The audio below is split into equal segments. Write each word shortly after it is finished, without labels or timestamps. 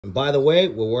And by the way,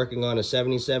 we're working on a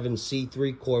 77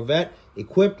 C3 Corvette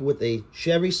equipped with a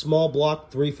Chevy small block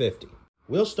 350.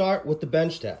 We'll start with the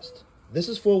bench test. This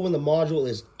is for when the module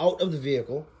is out of the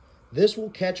vehicle. This will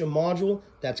catch a module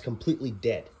that's completely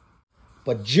dead.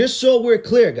 But just so we're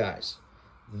clear, guys,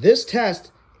 this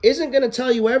test isn't going to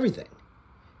tell you everything.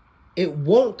 It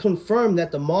won't confirm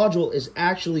that the module is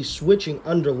actually switching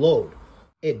under load.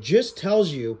 It just tells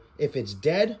you if it's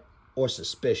dead or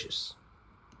suspicious.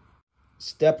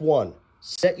 Step 1,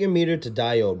 set your meter to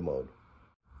diode mode.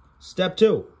 Step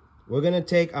 2, we're going to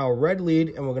take our red lead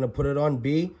and we're going to put it on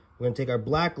B. We're going to take our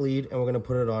black lead and we're going to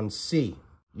put it on C.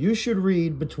 You should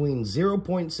read between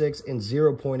 0.6 and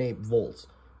 0.8 volts.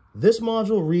 This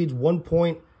module reads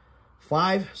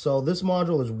 1.5, so this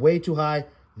module is way too high.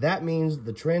 That means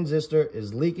the transistor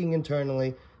is leaking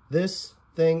internally. This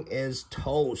thing is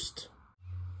toast.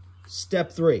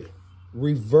 Step 3,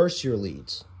 reverse your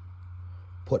leads.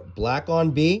 Put black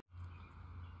on B,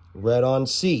 red on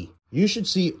C. You should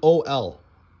see OL,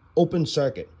 open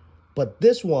circuit. But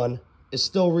this one is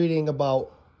still reading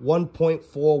about 1.4,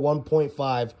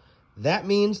 1.5. That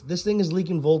means this thing is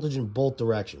leaking voltage in both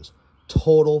directions.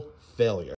 Total failure.